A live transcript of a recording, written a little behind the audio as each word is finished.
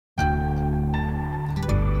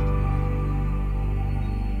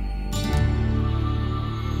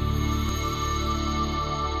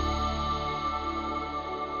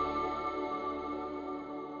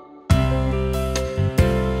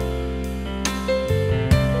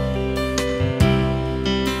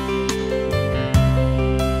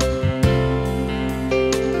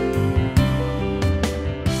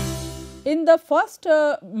the first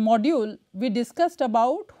module, we discussed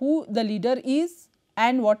about who the leader is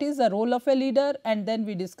and what is the role of a leader, and then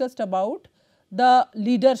we discussed about the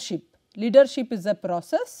leadership. Leadership is a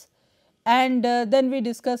process, and then we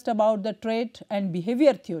discussed about the trait and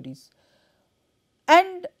behavior theories.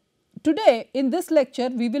 And today in this lecture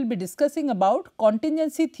we will be discussing about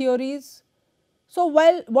contingency theories. So,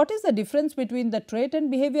 while what is the difference between the trait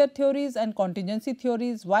and behavior theories and contingency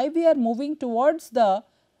theories, why we are moving towards the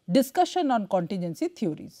discussion on contingency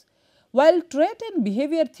theories. While trait and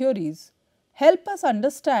behavior theories help us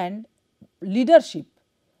understand leadership,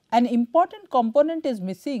 an important component is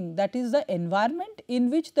missing, that is the environment in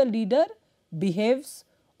which the leader behaves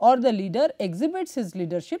or the leader exhibits his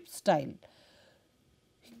leadership style.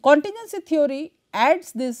 Contingency theory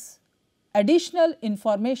adds this additional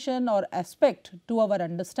information or aspect to our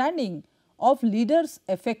understanding of leaders'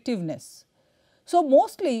 effectiveness. So,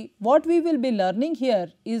 mostly what we will be learning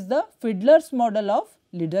here is the Fiedler's model of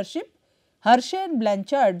leadership, Hershey and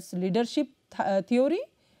Blanchard's leadership theory,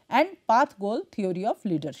 and path goal theory of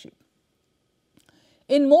leadership.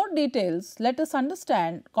 In more details, let us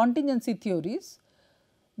understand contingency theories.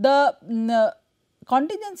 The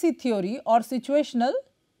contingency theory or situational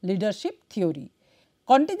leadership theory.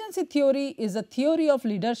 Contingency theory is a theory of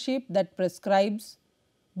leadership that prescribes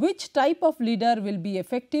which type of leader will be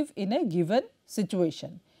effective in a given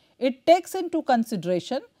situation. It takes into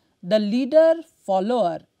consideration the leader,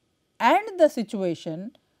 follower and the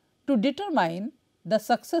situation to determine the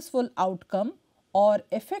successful outcome or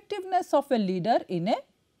effectiveness of a leader in a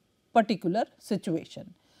particular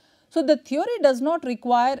situation. So, the theory does not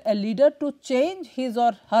require a leader to change his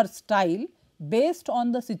or her style based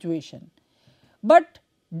on the situation, but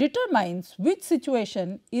determines which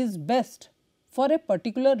situation is best for a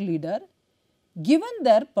particular leader given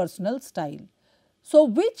their personal style. So,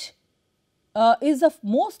 which is a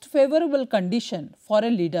most favorable condition for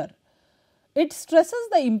a leader. It stresses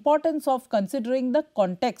the importance of considering the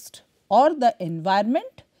context or the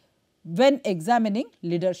environment when examining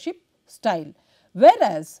leadership style.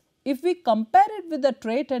 Whereas, if we compare it with the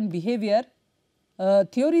trait and behavior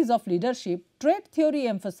theories of leadership, trait theory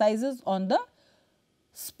emphasizes on the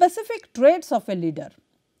specific traits of a leader,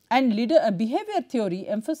 and behavior theory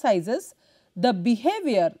emphasizes the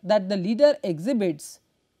behavior that the leader exhibits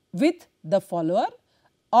with the follower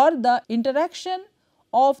or the interaction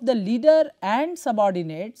of the leader and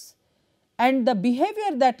subordinates and the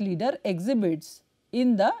behavior that leader exhibits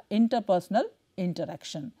in the interpersonal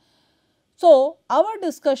interaction. So, our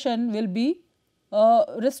discussion will be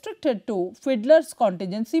restricted to Fiedler's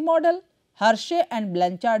contingency model, Hershey and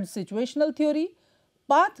Blanchard's situational theory,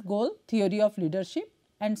 path goal theory of leadership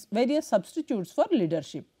and various substitutes for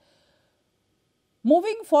leadership.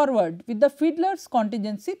 Moving forward with the Fiedler's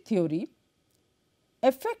contingency theory,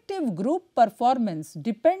 effective group performance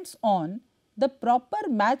depends on the proper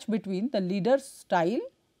match between the leader's style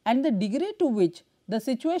and the degree to which the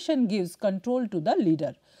situation gives control to the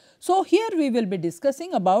leader. So, here we will be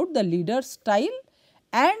discussing about the leader's style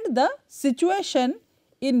and the situation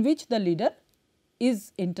in which the leader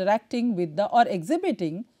is interacting with the or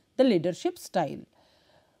exhibiting the leadership style.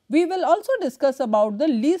 We will also discuss about the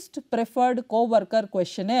least preferred co-worker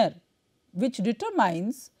questionnaire, which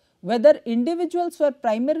determines whether individuals were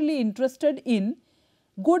primarily interested in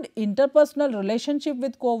good interpersonal relationship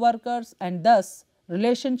with co-workers and thus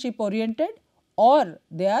relationship oriented, or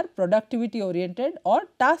they are productivity oriented or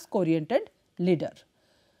task oriented leader.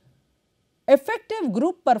 Effective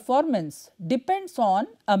group performance depends on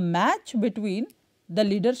a match between the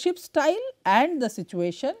leadership style and the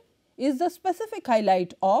situation is the specific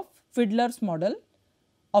highlight of Fiedler's model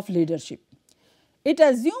of leadership. It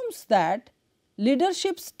assumes that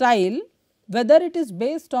leadership style, whether it is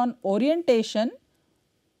based on orientation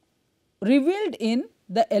revealed in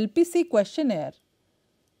the LPC questionnaire,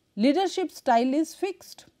 leadership style is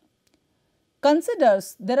fixed.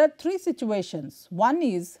 Considers there are three situations. One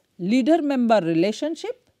is leader member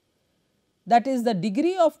relationship, that is the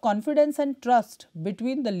degree of confidence and trust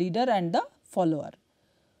between the leader and the follower.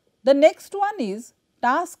 The next one is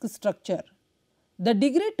task structure, the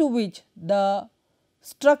degree to which the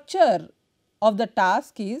structure of the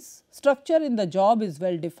task is structure in the job is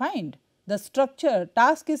well defined, the structure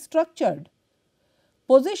task is structured.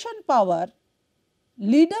 Position power,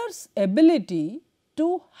 leader's ability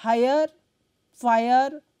to hire,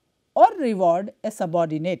 fire or reward a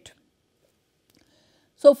subordinate.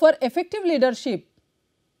 So, for effective leadership,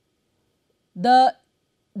 there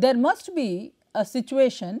must be a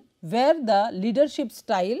situation where the leadership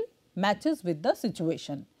style matches with the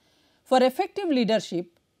situation. For effective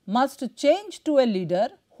leadership must change to a leader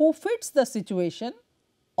who fits the situation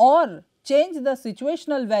or change the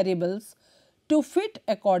situational variables to fit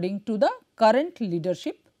according to the current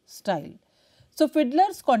leadership style. So,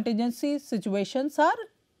 Fiedler's contingency situations are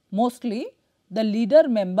mostly the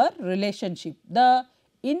leader-member relationship, the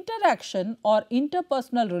interaction or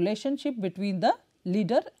interpersonal relationship between the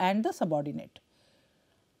leader and the subordinate.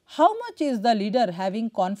 How much is the leader having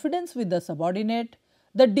confidence with the subordinate,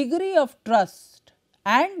 the degree of trust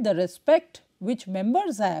and the respect which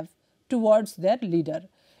members have towards their leader.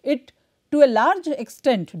 It to a large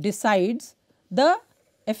extent decides the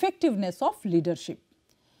effectiveness of leadership.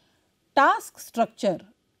 Task structure,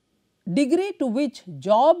 degree to which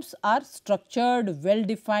jobs are structured, well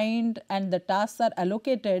defined and the tasks are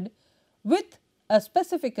allocated with a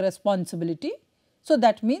specific responsibility. So,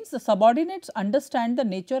 that means the subordinates understand the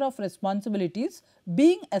nature of responsibilities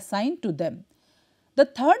being assigned to them. The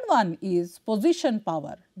third one is position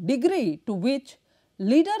power, degree to which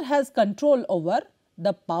leader has control over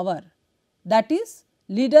the power, that is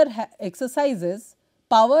leader exercises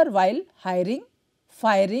power while hiring,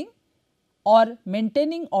 firing or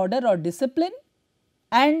maintaining order or discipline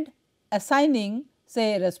and assigning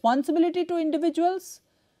say responsibility to individuals,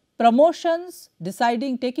 promotions,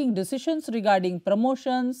 taking decisions regarding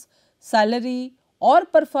promotions, salary or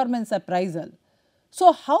performance appraisal.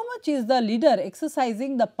 So, how much is the leader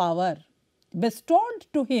exercising the power bestowed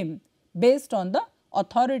to him based on the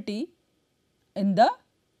authority in the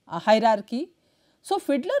hierarchy? So,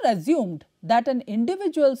 Fiedler assumed that an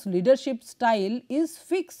individual's leadership style is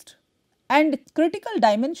fixed and critical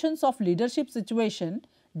dimensions of leadership situation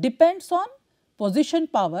depends on position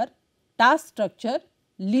power, task structure,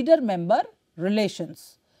 leader-member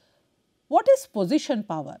relations. What is position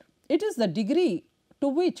power? It is the degree to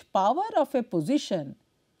which power of a position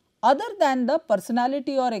other than the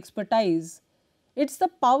personality or expertise, it is the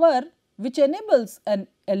power which enables a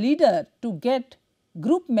leader to get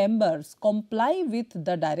group members comply with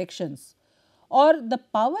the directions, or the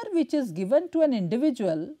power which is given to an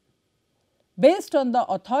individual based on the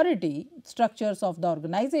authority structures of the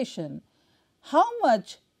organization, how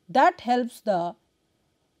much that helps the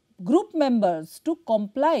group members to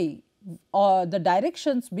comply or the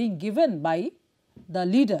directions being given by the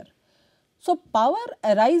leader. So, power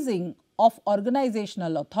arising of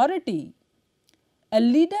organizational authority, a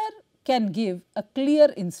leader can give a clear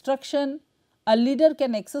instruction, a leader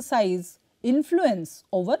can exercise influence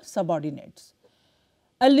over subordinates.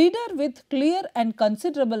 A leader with clear and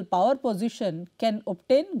considerable power position can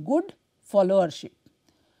obtain good followership.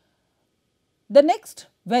 The next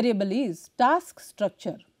variable is task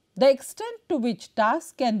structure, the extent to which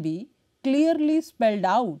tasks can be clearly spelled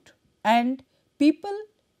out and people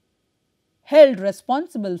held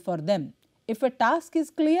responsible for them. If a task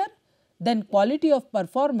is clear, then quality of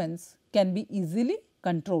performance can be easily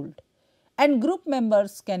controlled and group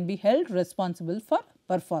members can be held responsible for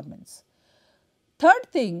performance. Third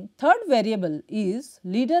variable is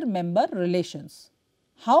leader-member relations.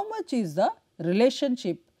 How much is the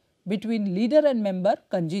relationship between leader and member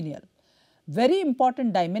congenial? Very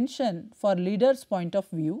important dimension for leader's point of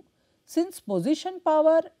view, since position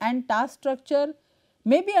power and task structure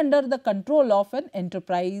may be under the control of an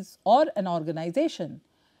enterprise or an organization.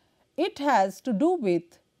 It has to do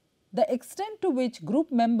with the extent to which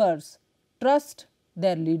group members trust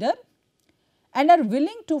their leader and are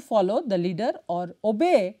willing to follow the leader or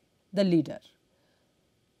obey the leader.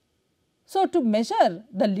 So, to measure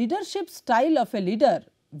the leadership style of a leader,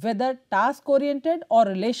 whether task oriented or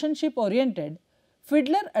relationship oriented,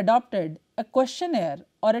 Fiedler adopted a questionnaire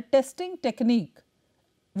or a testing technique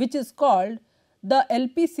which is called the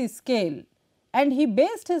LPC scale, and he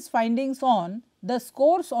based his findings on the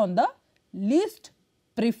scores on the least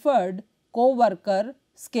preferred co-worker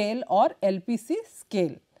scale or LPC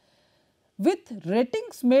scale, with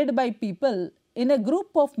ratings made by people in a group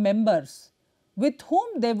of members with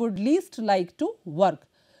whom they would least like to work.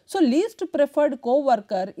 So, least preferred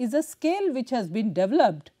co-worker is a scale which has been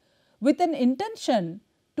developed with an intention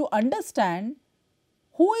to understand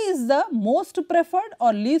who is the most preferred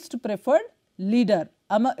or least preferred leader.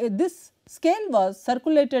 This scale was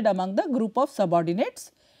circulated among the group of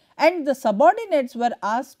subordinates and the subordinates were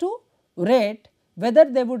asked to rate whether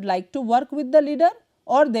they would like to work with the leader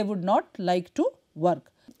or they would not like to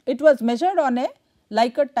work. It was measured on a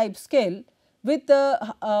Likert type scale with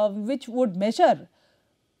which would measure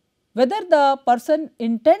whether the person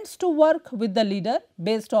intends to work with the leader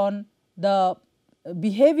based on the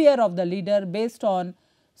behavior of the leader, based on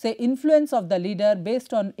say influence of the leader,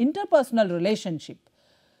 based on interpersonal relationship.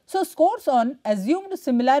 So, scores on assumed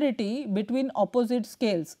similarity between opposite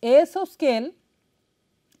scales. ASO scale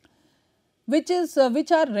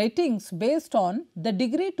which are ratings based on the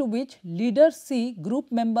degree to which leaders see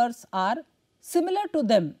group members are similar to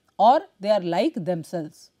them or they are like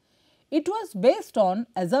themselves. It was based on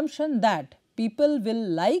assumption that people will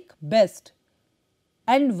like best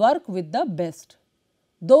and work with the best,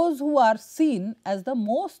 those who are seen as the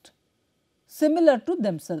most similar to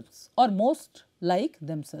themselves or most like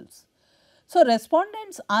themselves. So,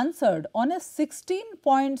 respondents answered on a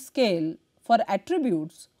 16-point scale for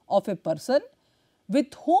attributes of a person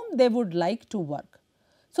with whom they would like to work.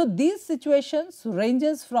 So, these situations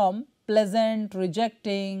ranges from pleasant,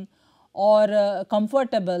 rejecting or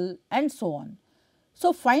comfortable and so on.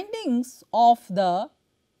 So, findings of the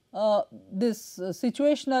this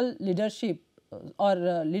situational leadership or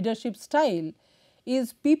leadership style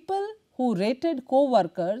is people who rated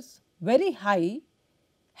co-workers very high,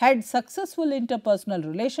 had successful interpersonal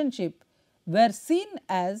relationship, were seen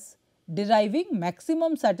as deriving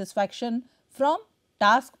maximum satisfaction from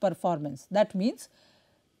task performance. That means,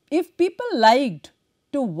 if people liked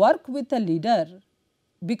to work with a leader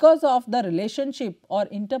because of the relationship or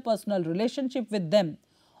interpersonal relationship with them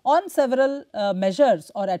on several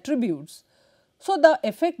measures or attributes, so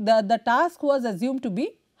the task was assumed to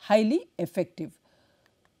be highly effective.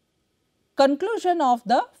 Conclusion of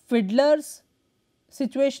the Fiedler's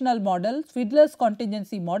situational model, Fiedler's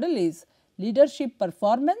contingency model is leadership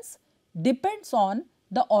performance depends on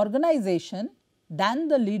the organization than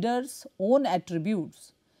the leader's own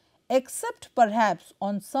attributes, except perhaps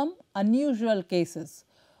on some unusual cases.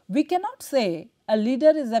 We cannot say a leader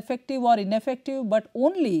is effective or ineffective, but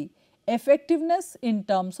only effectiveness in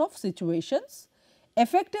terms of situations.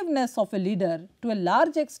 Effectiveness of a leader to a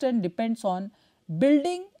large extent depends on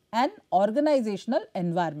building an organizational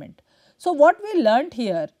environment. So, what we learnt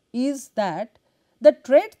here is that the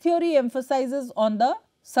trait theory emphasizes on the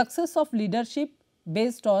success of leadership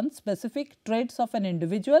based on specific traits of an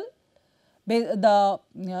individual, the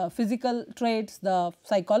physical traits, the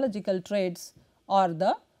psychological traits or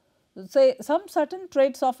the say some certain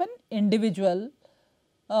traits of an individual,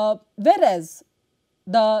 whereas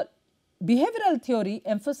the behavioral theory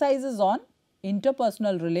emphasizes on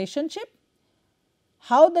interpersonal relationship,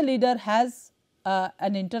 how the leader has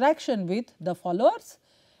an interaction with the followers,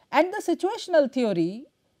 and the situational theory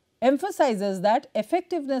emphasizes that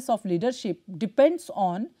effectiveness of leadership depends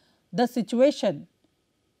on the situation,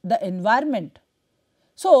 the environment.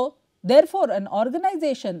 So, therefore, an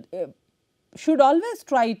organization should always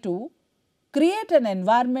try to create an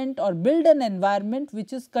environment or build an environment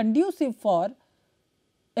which is conducive for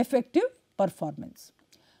effective performance.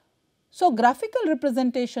 So, graphical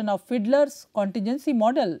representation of Fiedler's contingency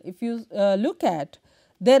model, if you look at,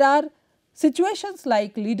 there are situations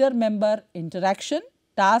like leader member interaction,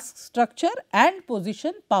 task structure and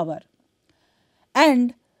position power.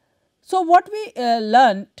 And so, what we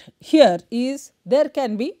learnt here is there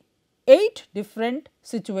can be 8 different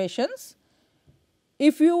situations.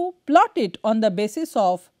 If you plot it on the basis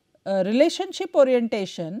of relationship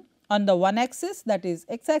orientation on the one axis, that is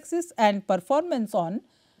x axis, and performance on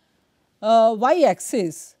y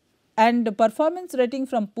axis, and performance rating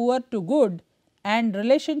from poor to good, and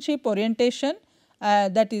relationship orientation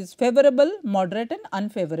that is favorable, moderate and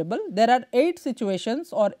unfavorable. There are 8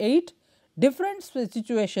 situations or 8 different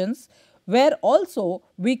situations where also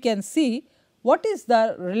we can see what is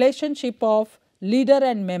the relationship of leader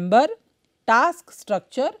and member, task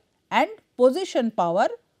structure and position power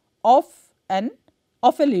of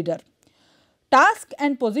a leader. Task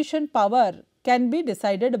and position power can be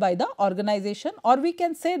decided by the organization, or we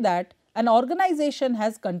can say that an organization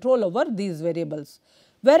has control over these variables,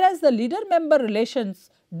 whereas the leader member relations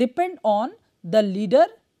depend on the leader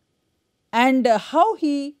and how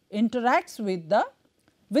he interacts with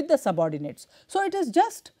the subordinates. So, it is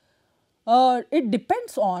just it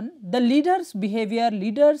depends on the leader's behavior,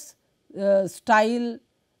 leader's style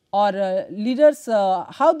or leaders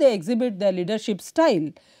how they exhibit their leadership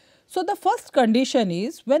style. So, the first condition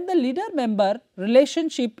is when the leader member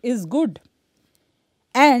relationship is good,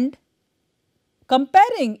 and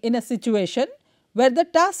comparing in a situation where the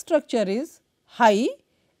task structure is high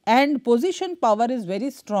and position power is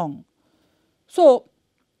very strong. So,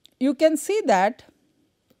 you can see that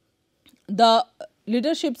the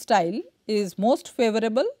leadership style is most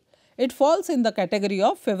favorable, it falls in the category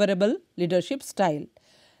of favorable leadership style.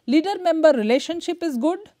 Leader member relationship is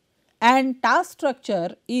good and task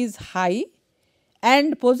structure is high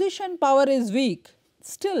and position power is weak,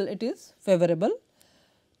 still it is favorable.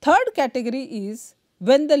 Third category is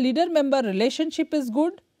when the leader member relationship is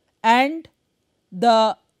good and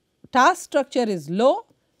the task structure is low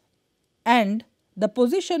and the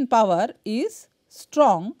position power is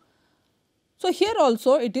strong, So, here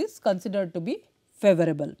also it is considered to be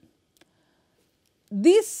favorable.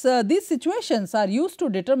 These situations are used to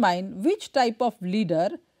determine which type of leader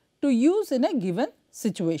to use in a given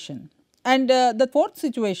situation. And the fourth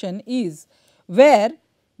situation is where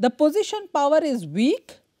the position power is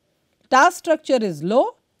weak, task structure is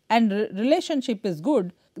low and relationship is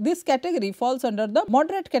good. This category falls under the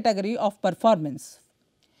moderate category of performance.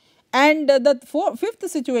 And the fifth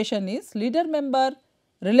situation is leader member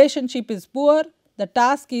relationship is poor, the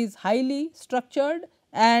task is highly structured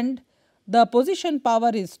and the position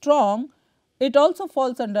power is strong. It also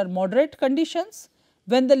falls under moderate conditions.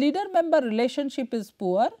 When the leader member relationship is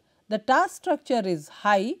poor, the task structure is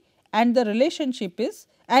high and the relationship is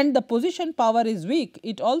and the position power is weak,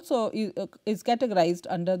 it also is categorized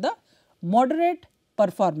under the moderate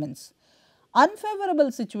performance.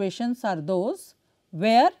 Unfavorable situations are those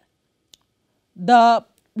where the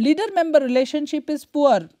leader member relationship is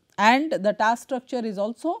poor and the task structure is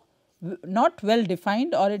also not well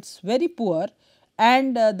defined or it is very poor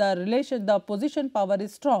and the position power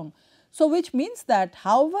is strong. So, which means that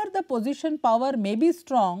however the position power may be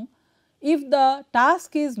strong, if the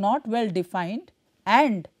task is not well defined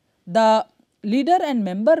and the leader and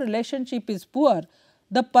member relationship is poor,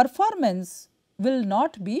 the performance will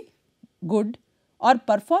not be good or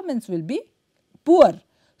performance will be poor.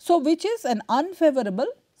 So, which is an unfavorable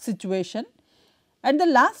situation. And the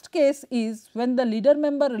last case is when the leader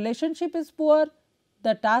member relationship is poor,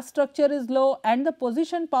 the task structure is low and the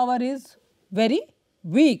position power is very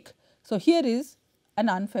weak. So, here is an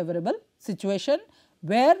unfavorable situation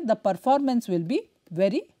where the performance will be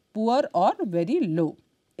very poor or very low.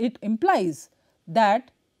 It implies that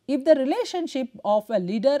if the relationship of a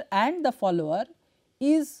leader and the follower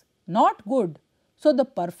is not good, so the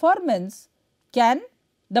performance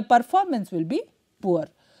will be poor.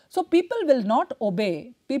 So, people will not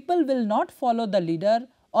obey, people will not follow the leader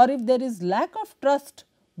or if there is lack of trust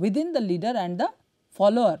within the leader and the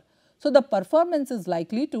follower. So, the performance is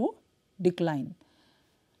likely to decline.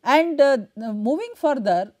 And moving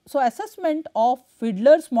further, so assessment of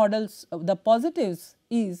Fiedler's models, the positives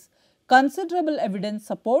is considerable evidence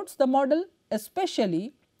supports the model,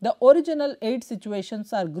 especially the original 8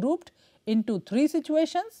 situations are grouped into 3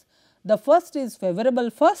 situations. The first is favorable,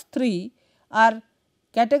 first 3 are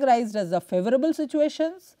categorized as the favorable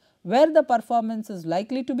situations where the performance is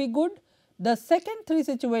likely to be good. The second 3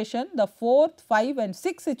 situation, the 4th, 5 and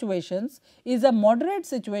 6 situations is a moderate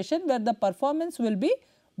situation where the performance will be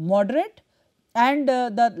moderate and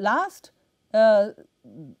the last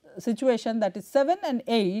situation, that is 7 and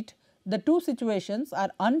 8, the 2 situations are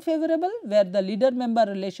unfavorable where the leader member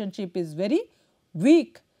relationship is very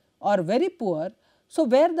weak or very poor. So,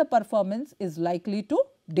 where the performance is likely to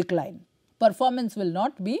decline, performance will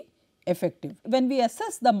not be effective. When we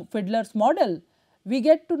assess the Fiedler's model, we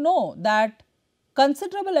get to know that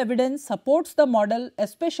considerable evidence supports the model,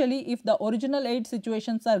 especially if the original 8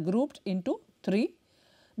 situations are grouped into 3.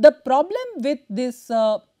 The problem with this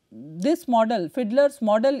model, Fiedler's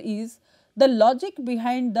model, is the logic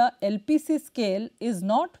behind the LPC scale is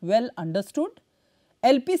not well understood.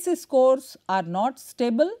 LPC scores are not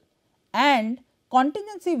stable and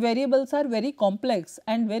contingency variables are very complex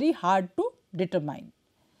and very hard to determine.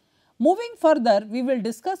 Moving further, we will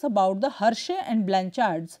discuss about the Hershey and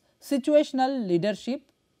Blanchard's situational leadership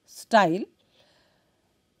style.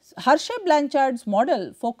 Hershey-Blanchard's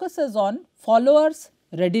model focuses on followers'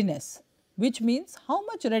 readiness, which means how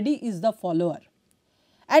much ready is the follower,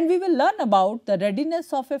 and we will learn about the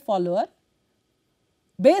readiness of a follower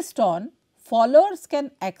based on followers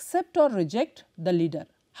can accept or reject the leader.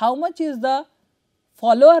 How much is the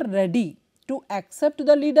follower ready to accept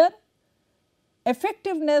the leader?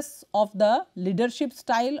 Effectiveness of the leadership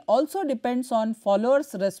style also depends on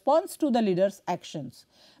followers' response to the leader's actions.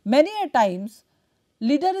 Many a times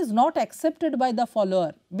leader is not accepted by the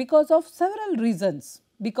follower because of several reasons,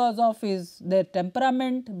 because of their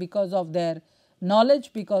temperament, because of their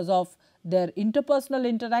knowledge, because of their interpersonal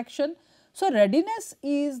interaction. So, readiness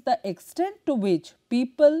is the extent to which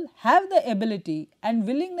people have the ability and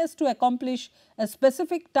willingness to accomplish a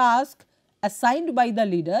specific task assigned by the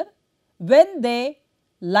leader when they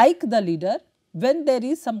like the leader, when there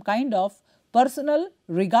is some kind of personal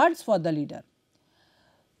regards for the leader.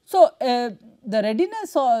 So, the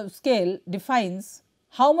readiness scale defines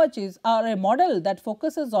how much is or a model that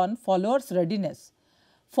focuses on followers' readiness.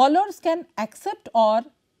 Followers can accept or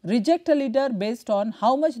reject a leader based on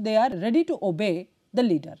how much they are ready to obey the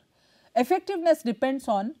leader. Effectiveness depends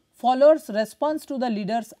on followers' response to the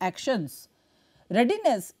leader's actions.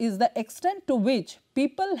 Readiness is the extent to which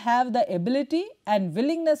people have the ability and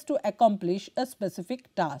willingness to accomplish a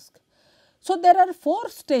specific task. So, there are 4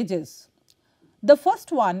 stages. The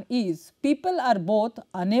first one is people are both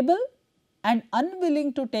unable and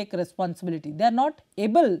unwilling to take responsibility. They are not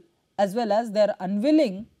able as well as they are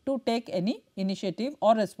unwilling to take any initiative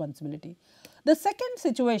or responsibility. The second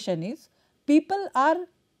situation is people are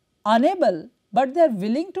unable, but they are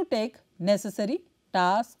willing to take necessary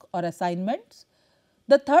tasks or assignments.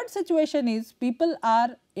 The third situation is people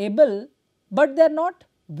are able, but they are not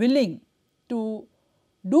willing to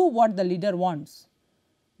do what the leader wants.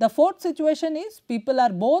 The fourth situation is people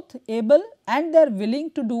are both able and they are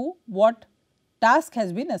willing to do what task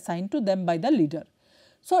has been assigned to them by the leader.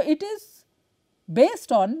 So, it is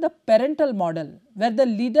based on the parental model where the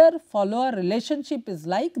leader follower relationship is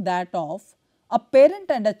like that of a parent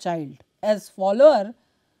and a child. As follower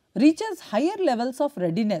reaches higher levels of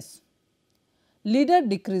readiness, leader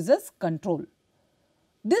decreases control.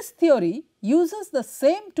 This theory uses the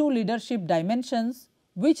same 2 leadership dimensions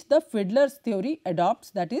which the Fiedler's theory adopts,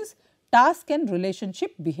 that is task and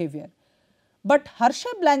relationship behavior. But Hershey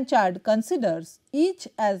Blanchard considers each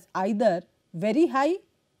as either very high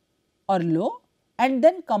or low and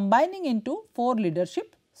then combining into 4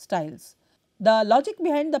 leadership styles. The logic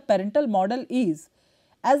behind the parental model is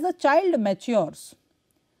as the child matures,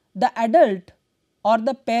 the adult or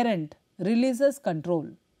the parent releases control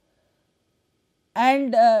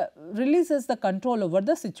and releases the control over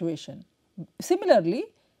the situation. Similarly,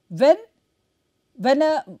 when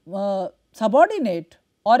a subordinate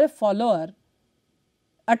or a follower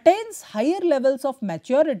attains higher levels of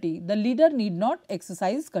maturity, the leader need not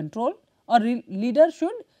exercise control or leader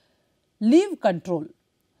should leave control.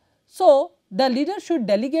 So, the leader should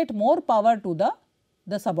delegate more power to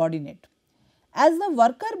the subordinate. As the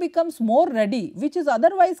worker becomes more ready, which is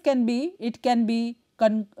otherwise can be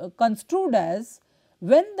construed as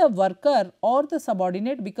when the worker or the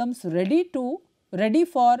subordinate becomes ready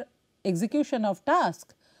for execution of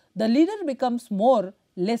task, the leader becomes more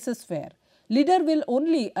laissez-faire. Leader will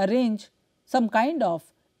only arrange some kind of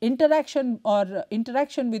interaction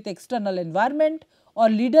with external environment, or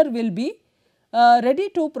leader will be ready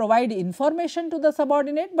to provide information to the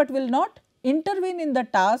subordinate, but will not intervene in the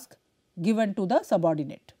task given to the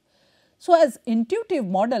subordinate. So, as intuitive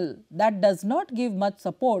model that does not give much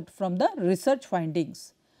support from the research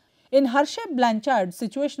findings. In Hershey Blanchard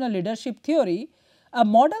situational leadership theory, a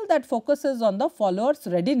model that focuses on the follower's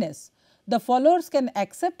readiness, the followers can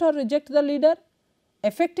accept or reject the leader.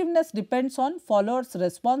 Effectiveness depends on followers'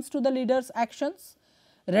 response to the leader's actions.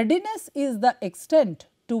 Readiness is the extent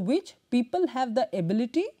to which people have the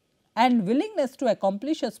ability and willingness to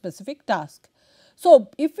accomplish a specific task.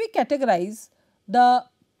 So, if we categorize the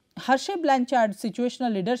Hershey Blanchard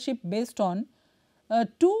situational leadership based on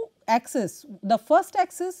 2 axes, the first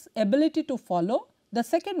axis ability to follow, the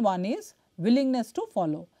second one is willingness to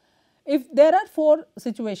follow. If there are 4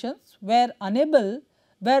 situations where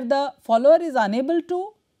the follower is unable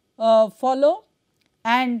to follow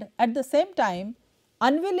and at the same time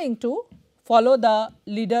unwilling to follow the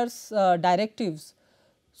leader's directives.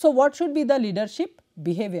 So, what should be the leadership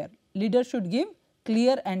behavior? Leader should give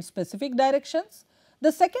clear and specific directions.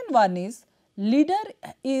 The second one is leader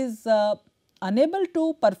is unable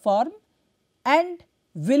to perform and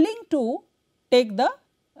willing to take the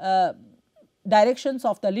directions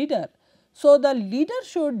of the leader. So, the leader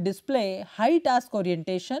should display high task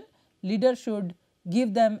orientation, leader should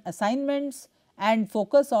give them assignments and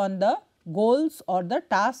focus on the goals or the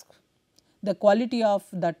task, the quality of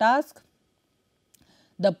the task,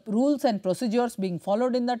 the rules and procedures being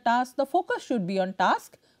followed in the task. The focus should be on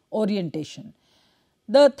task orientation.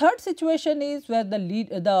 The third situation is where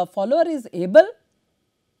the follower is able,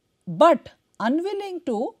 but unwilling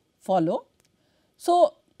to follow.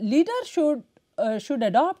 So, leader should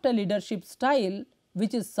adopt a leadership style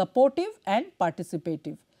which is supportive and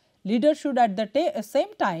participative. Leader should at the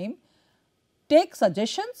same time take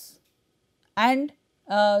suggestions and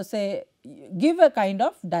give a kind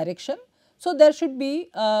of direction. So, there should be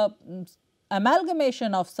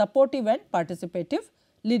amalgamation of supportive and participative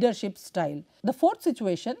leadership style. The fourth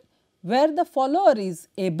situation where the follower is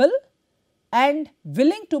able and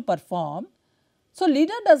willing to perform. So,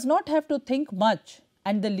 leader does not have to think much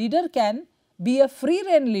and the leader can be a free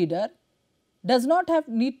rein leader, does not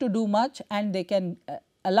need to do much and they can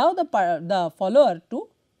allow the follower to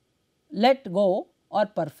let go or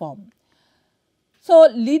perform. So,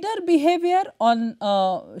 leader behavior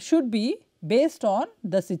should be based on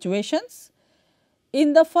the situations.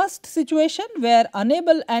 In the first situation where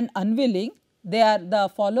unable and unwilling, the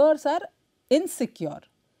followers are insecure,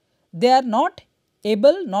 they are not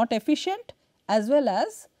able, not efficient as well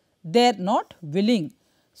as they are not willing.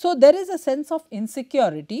 So, there is a sense of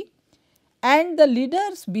insecurity and the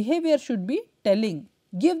leader's behavior should be telling,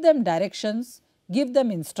 give them directions, give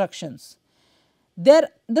them instructions. The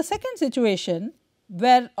second situation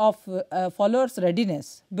where of followers'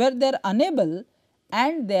 readiness, where they are unable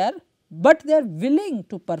and but they are willing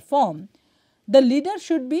to perform, the leader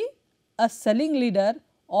should be a selling leader,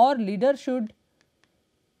 or leader should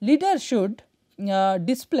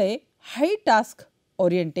display high task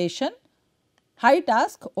orientation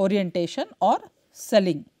or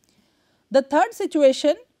selling. The third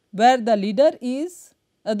situation where the leader is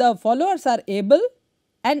the followers are able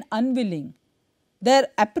and unwilling, they are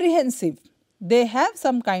apprehensive, they have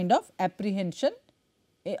some kind of apprehension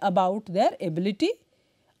about their ability,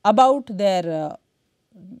 about their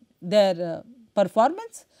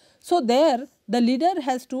performance. So, there the leader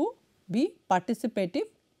has to be participative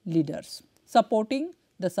leaders, supporting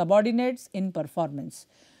the subordinates in performance.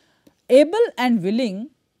 Able and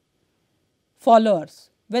willing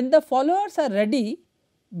followers, when the followers are ready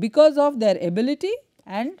because of their ability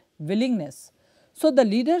and willingness. So, the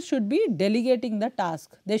leader should be delegating the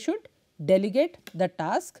task, they should delegate the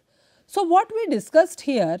task. So, what we discussed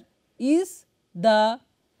here is the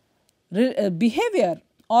behavior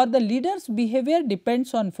or the leader's behavior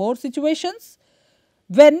depends on 4 situations: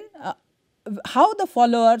 when how the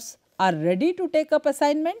followers are ready to take up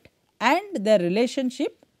assignment and their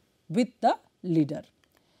relationship with the leader.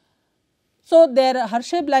 So, their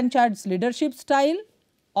Hershey Blanchard's leadership style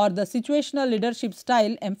or the situational leadership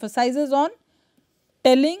style emphasizes on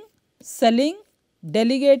telling, selling,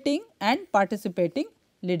 delegating and participating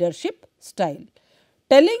leadership style.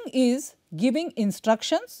 Telling is giving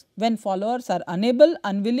instructions when followers are unable,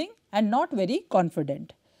 unwilling and not very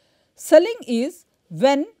confident. Selling is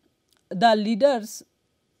when the leaders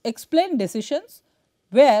explain decisions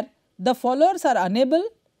where the followers are unable,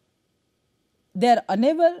 they are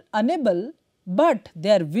unable, but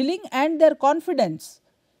they are willing and they are confident.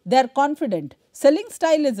 Selling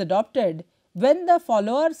style is adopted when the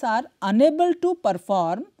followers are unable to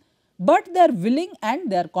perform, but they are willing and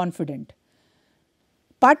they are confident.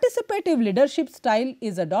 Participative leadership style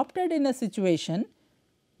is adopted in a situation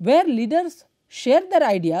where leaders share their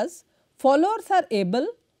ideas, followers are able,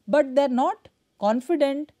 but they are not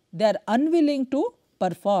confident, they are unwilling to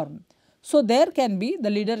perform. So, there can be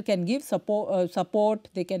the leader can give support,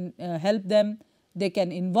 they can help them, they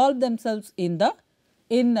can involve themselves in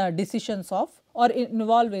decisions of or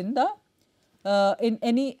involve in in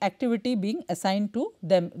any activity being assigned to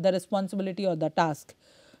them, the responsibility or the task.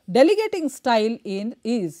 Delegating style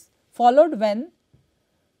is followed when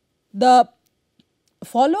the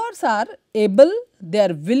followers are able, they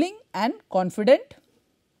are willing and confident.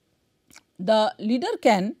 The leader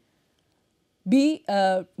can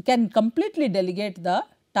completely delegate the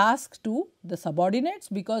task to the subordinates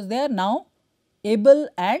because they are now able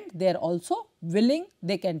and they are also willing,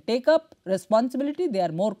 they can take up responsibility, they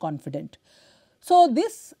are more confident. So,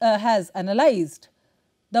 this has analyzed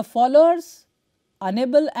the followers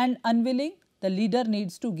unable and unwilling, the leader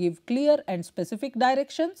needs to give clear and specific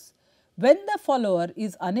directions. When the follower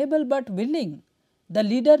is unable but willing, the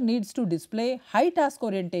leader needs to display high task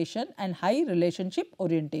orientation and high relationship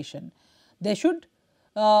orientation. They should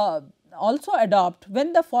also adopt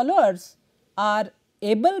when the followers are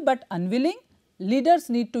able but unwilling, leaders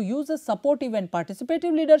need to use a supportive and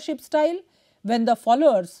participative leadership style. When the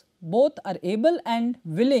followers both are able and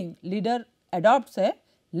willing, leader adopts a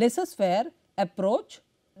laissez-faire approach.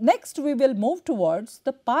 Next, we will move towards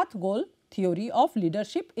the path goal theory of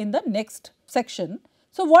leadership in the next section.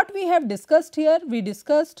 So, what we have discussed here, we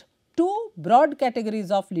discussed 2 broad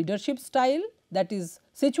categories of leadership style, that is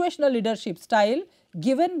situational leadership style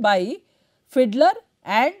given by Fiedler,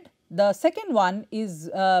 and the second one is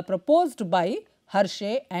proposed by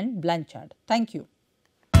Hershey and Blanchard. Thank you.